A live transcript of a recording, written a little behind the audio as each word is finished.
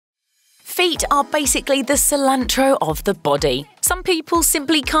Feet are basically the cilantro of the body. Some people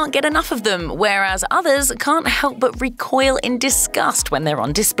simply can't get enough of them, whereas others can't help but recoil in disgust when they're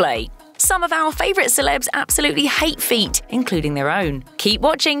on display. Some of our favourite celebs absolutely hate feet, including their own. Keep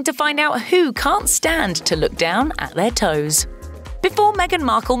watching to find out who can't stand to look down at their toes. Before Meghan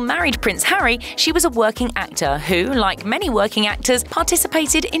Markle married Prince Harry, she was a working actor who, like many working actors,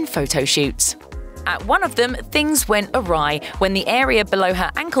 participated in photo shoots. At one of them, things went awry when the area below her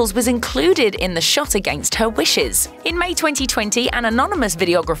ankles was included in the shot against her wishes. In May 2020, an anonymous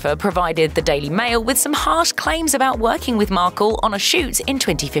videographer provided the Daily Mail with some harsh claims about working with Markle on a shoot in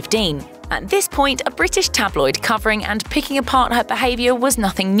 2015. At this point, a British tabloid covering and picking apart her behaviour was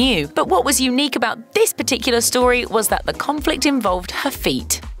nothing new. But what was unique about this particular story was that the conflict involved her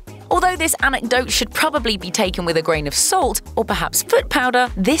feet. Although this anecdote should probably be taken with a grain of salt, or perhaps foot powder,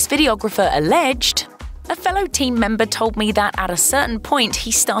 this videographer alleged, "A fellow team member told me that at a certain point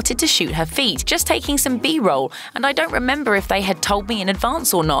he started to shoot her feet, just taking some B-roll, and I don't remember if they had told me in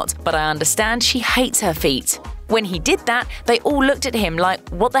advance or not, but I understand she hates her feet. When he did that, they all looked at him like,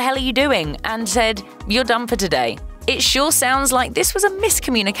 'What the hell are you doing?' and said, 'You're done for today.' It sure sounds like this was a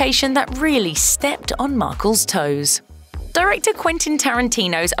miscommunication that really stepped on Markle's toes." Director Quentin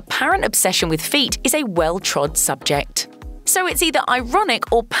Tarantino's apparent obsession with feet is a well-trod subject. So it's either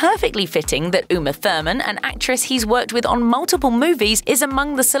ironic or perfectly fitting that Uma Thurman, an actress he's worked with on multiple movies, is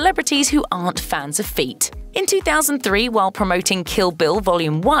among the celebrities who aren't fans of feet. In 2003, while promoting Kill Bill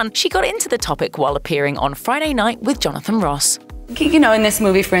Volume 1, she got into the topic while appearing on Friday Night with Jonathan Ross. You know, in this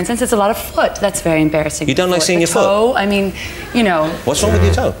movie, for instance, it's a lot of foot. That's very embarrassing. You don't like seeing your toe, foot? I mean, you know. What's wrong with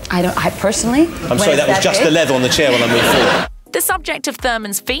your toe? I personally. I'm sorry, that was just the leather on the chair when I moved forward. The subject of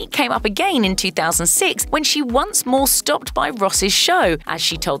Thurman's feet came up again in 2006 when she once more stopped by Ross's show, as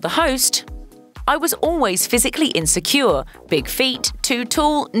she told the host, "I was always physically insecure. Big feet, too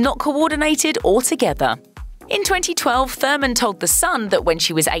tall, not coordinated altogether." In 2012, Thurman told The Sun that when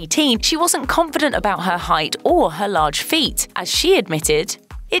she was 18, she wasn't confident about her height or her large feet. As she admitted,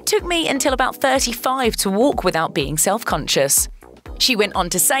 "It took me until about 35 to walk without being self-conscious." She went on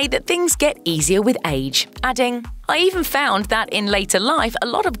to say that things get easier with age, adding, "I even found that in later life, a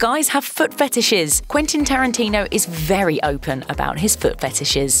lot of guys have foot fetishes." Quentin Tarantino is very open about his foot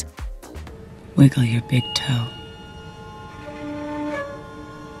fetishes. Wiggle your big toe.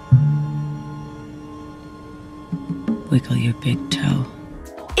 Wiggle your big toe.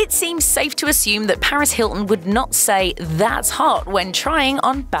 It seems safe to assume that Paris Hilton would not say "that's hot" when trying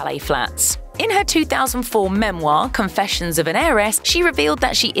on ballet flats. In her 2004 memoir, Confessions of an Heiress, she revealed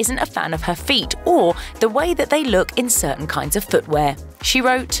that she isn't a fan of her feet or the way that they look in certain kinds of footwear. She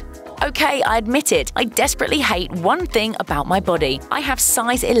wrote, "Okay, I admit it. I desperately hate one thing about my body. I have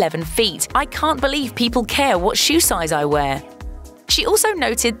size 11 feet. I can't believe people care what shoe size I wear." She also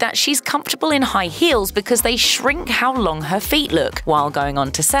noted that she's comfortable in high heels because they shrink how long her feet look, while going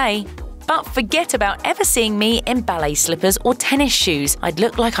on to say, "But forget about ever seeing me in ballet slippers or tennis shoes. I'd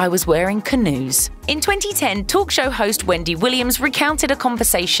look like I was wearing canoes." In 2010, talk show host Wendy Williams recounted a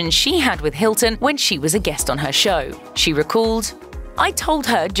conversation she had with Hilton when she was a guest on her show. She recalled, "I told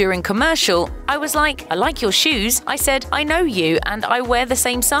her during commercial, I was like, 'I like your shoes.' I said, 'I know you and I wear the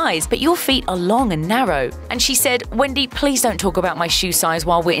same size, but your feet are long and narrow.' And she said, 'Wendy, please don't talk about my shoe size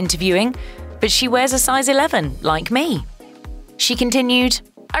while we're interviewing.' But she wears a size 11, like me." She continued,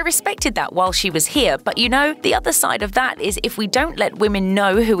 "I respected that while she was here, but you know, the other side of that is if we don't let women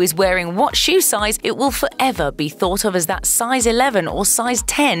know who is wearing what shoe size, it will forever be thought of as that size 11 or size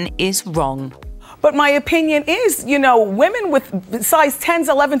 10 is wrong." But my opinion is, you know, women with size 10s,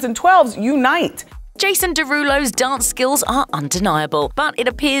 11s, and 12s unite. Jason Derulo's dance skills are undeniable, but it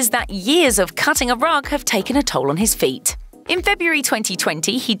appears that years of cutting a rug have taken a toll on his feet. In February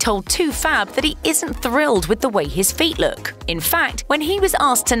 2020, he told 2Fab that he isn't thrilled with the way his feet look. In fact, when he was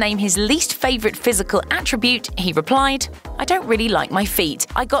asked to name his least favourite physical attribute, he replied, "I don't really like my feet.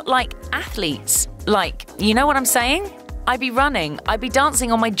 I got like athletes. Like, you know what I'm saying? I be running, I be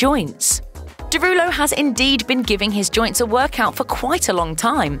dancing on my joints." Derulo has indeed been giving his joints a workout for quite a long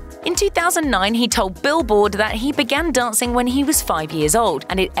time. In 2009, he told Billboard that he began dancing when he was 5 years old,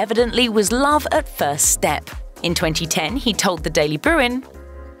 and it evidently was love at first step. In 2010, he told the Daily Bruin,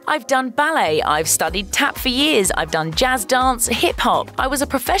 "I've done ballet, I've studied tap for years, I've done jazz dance, hip-hop. I was a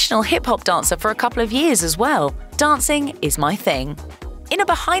professional hip-hop dancer for a couple of years as well. Dancing is my thing." In a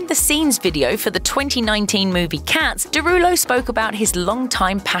behind-the-scenes video for the 2019 movie Cats, Derulo spoke about his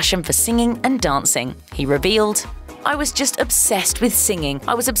long-time passion for singing and dancing. He revealed, I was just obsessed with singing.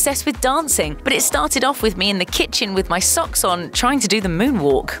 I was obsessed with dancing, but it started off with me in the kitchen with my socks on, trying to do the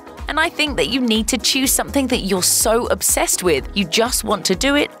moonwalk. And I think that you need to choose something that you're so obsessed with, you just want to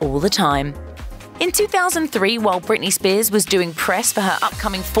do it all the time. In 2003, while Britney Spears was doing press for her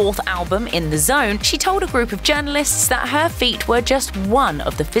upcoming 4th album, In the Zone, she told a group of journalists that her feet were just one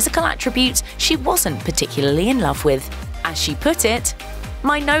of the physical attributes she wasn't particularly in love with. As she put it,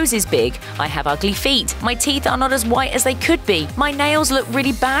 "My nose is big, I have ugly feet, my teeth are not as white as they could be, my nails look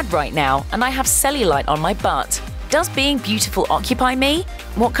really bad right now, and I have cellulite on my butt. Does being beautiful occupy me?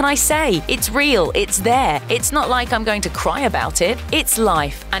 What can I say? It's real, it's there. It's not like I'm going to cry about it. It's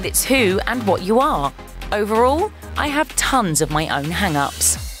life, and it's who and what you are. Overall, I have tons of my own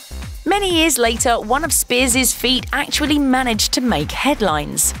hang-ups." Many years later, one of Spears' feet actually managed to make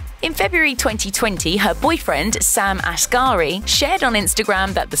headlines. In February 2020, her boyfriend, Sam Asghari, shared on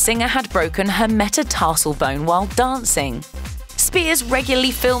Instagram that the singer had broken her metatarsal bone while dancing. Spears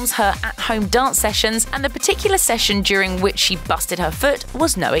regularly films her at-home dance sessions, and the particular session during which she busted her foot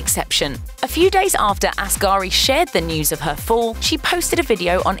was no exception. A few days after Asghari shared the news of her fall, she posted a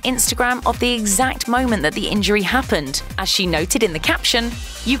video on Instagram of the exact moment that the injury happened. As she noted in the caption,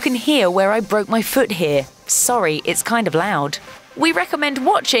 "You can hear where I broke my foot here. Sorry, it's kind of loud." We recommend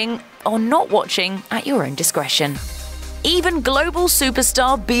watching or not watching at your own discretion. Even global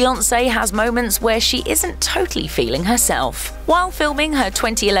superstar Beyoncé has moments where she isn't totally feeling herself. While filming her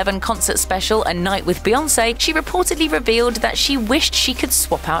 2011 concert special A Night with Beyoncé, she reportedly revealed that she wished she could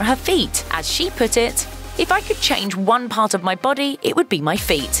swap out her feet. As she put it, "If I could change one part of my body, it would be my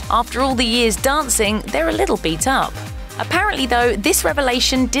feet. After all the years dancing, they're a little beat up." Apparently though, this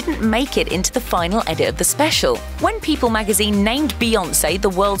revelation didn't make it into the final edit of the special. When People magazine named Beyoncé the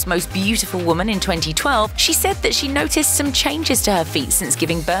world's most beautiful woman in 2012, she said that she noticed some changes to her feet since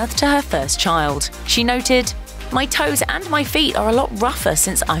giving birth to her first child. She noted, "My toes and my feet are a lot rougher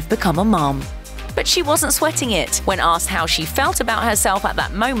since I've become a mom." But she wasn't sweating it. When asked how she felt about herself at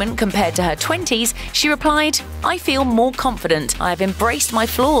that moment compared to her 20s, she replied, "I feel more confident. I have embraced my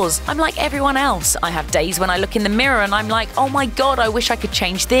flaws. I'm like everyone else. I have days when I look in the mirror and I'm like, oh my god, I wish I could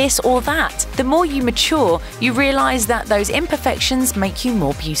change this or that." The more you mature, you realize that those imperfections make you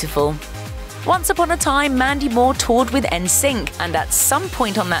more beautiful. Once upon a time, Mandy Moore toured with NSYNC, and at some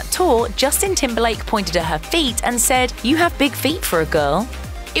point on that tour, Justin Timberlake pointed at her feet and said, "You have big feet for a girl."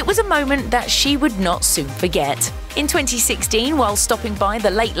 It was a moment that she would not soon forget. In 2016, while stopping by the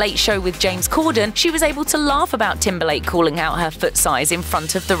Late Late Show with James Corden, she was able to laugh about Timberlake calling out her foot size in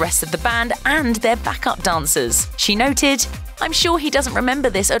front of the rest of the band and their backup dancers. She noted, "I'm sure he doesn't remember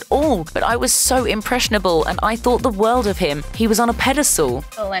this at all, but I was so impressionable and I thought the world of him. He was on a pedestal."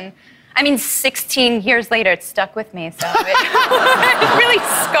 And I mean, 16 years later, it stuck with me, so it really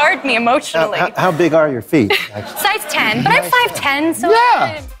scarred me emotionally. How big are your feet? Size 10, but I'm 5'10", so...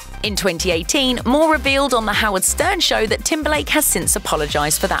 Yeah. In 2018, Moore revealed on The Howard Stern Show that Timberlake has since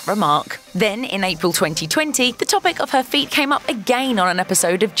apologized for that remark. Then, in April 2020, the topic of her feet came up again on an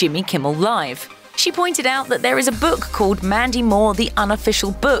episode of Jimmy Kimmel Live. She pointed out that there is a book called Mandy Moore, the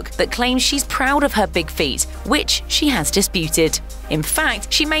Unofficial Book, that claims she's proud of her big feet, which she has disputed. In fact,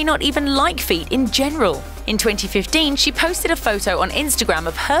 she may not even like feet in general. In 2015, she posted a photo on Instagram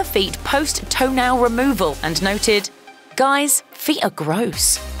of her feet post-toenail removal and noted, "Guys, feet are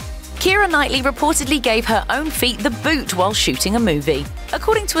gross." Keira Knightley reportedly gave her own feet the boot while shooting a movie.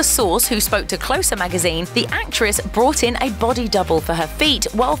 According to a source who spoke to Closer magazine, the actress brought in a body double for her feet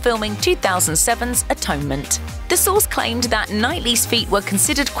while filming 2007's Atonement. The source claimed that Knightley's feet were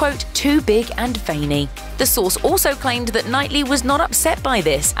considered, quote, "too big and veiny." The source also claimed that Knightley was not upset by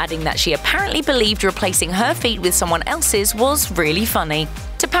this, adding that she apparently believed replacing her feet with someone else's was really funny.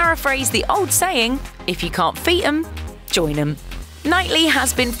 To paraphrase the old saying, if you can't feed 'em, join 'em. Knightley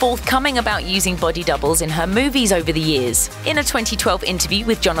has been forthcoming about using body doubles in her movies over the years. In a 2012 interview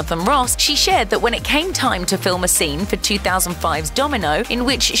with Jonathan Ross, she shared that when it came time to film a scene for 2005's Domino, in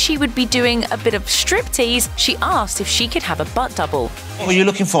which she would be doing a bit of striptease, she asked if she could have a butt double. What were you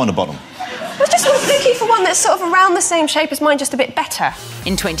looking for on the bottom? I was just looking for one that's sort of around the same shape as mine, just a bit better.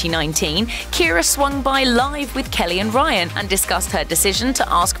 In 2019, Keira swung by live with Kelly and Ryan and discussed her decision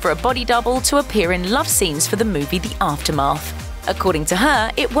to ask for a body double to appear in love scenes for the movie The Aftermath. According to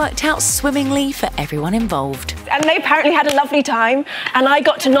her, it worked out swimmingly for everyone involved. And they apparently had a lovely time, and I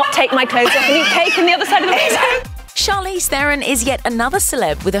got to not take my clothes off and eat cake on the other side of the room. Charlize Theron is yet another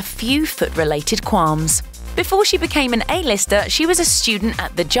celeb with a few foot-related qualms. Before she became an A-lister, she was a student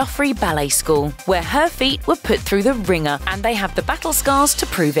at the Joffrey Ballet School, where her feet were put through the ringer, and they have the battle scars to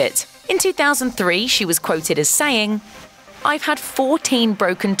prove it. In 2003, she was quoted as saying, I've had 14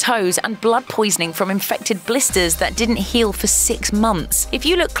 broken toes and blood poisoning from infected blisters that didn't heal for 6 months. If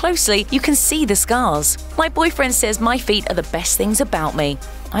you look closely, you can see the scars. My boyfriend says my feet are the best things about me.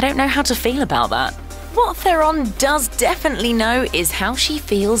 I don't know how to feel about that. What Theron does definitely know is how she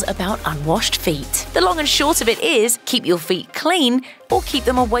feels about unwashed feet. The long and short of it is, keep your feet clean or keep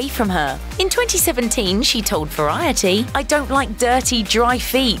them away from her. In 2017, she told Variety, "I don't like dirty, dry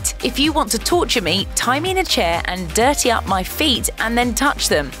feet. If you want to torture me, tie me in a chair and dirty up my feet and then touch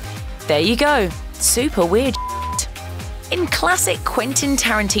them." There you go. Super weird. In classic Quentin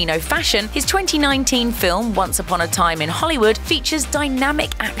Tarantino fashion, his 2019 film Once Upon a Time in Hollywood features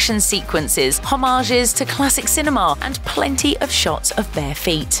dynamic action sequences, homages to classic cinema, and plenty of shots of bare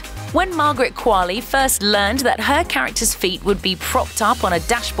feet. When Margaret Qualley first learned that her character's feet would be propped up on a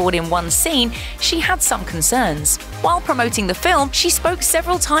dashboard in one scene, she had some concerns. While promoting the film, she spoke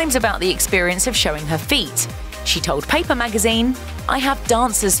several times about the experience of showing her feet. She told Paper magazine, "I have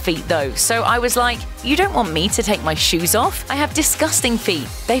dancer's feet though, so I was like, you don't want me to take my shoes off? I have disgusting feet.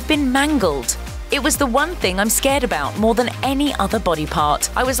 They've been mangled. It was the one thing I'm scared about more than any other body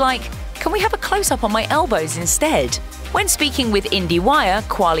part. I was like, can we have a close-up on my elbows instead?" When speaking with IndieWire,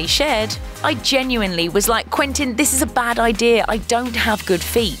 Qualley shared, "I genuinely was like, Quentin, this is a bad idea. I don't have good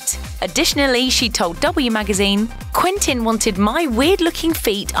feet." Additionally, she told W magazine, "Quentin wanted my weird-looking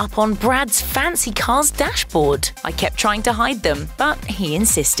feet up on Brad's fancy car's dashboard. I kept trying to hide them, but he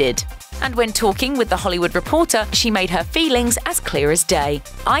insisted." And when talking with The Hollywood Reporter, she made her feelings as clear as day.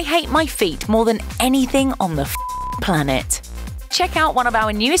 "I hate my feet more than anything on the planet." Check out one of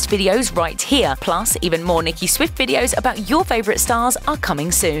our newest videos right here. Plus, even more Nicki Swift videos about your favourite stars are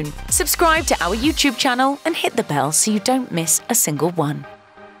coming soon. Subscribe to our YouTube channel and hit the bell so you don't miss a single one.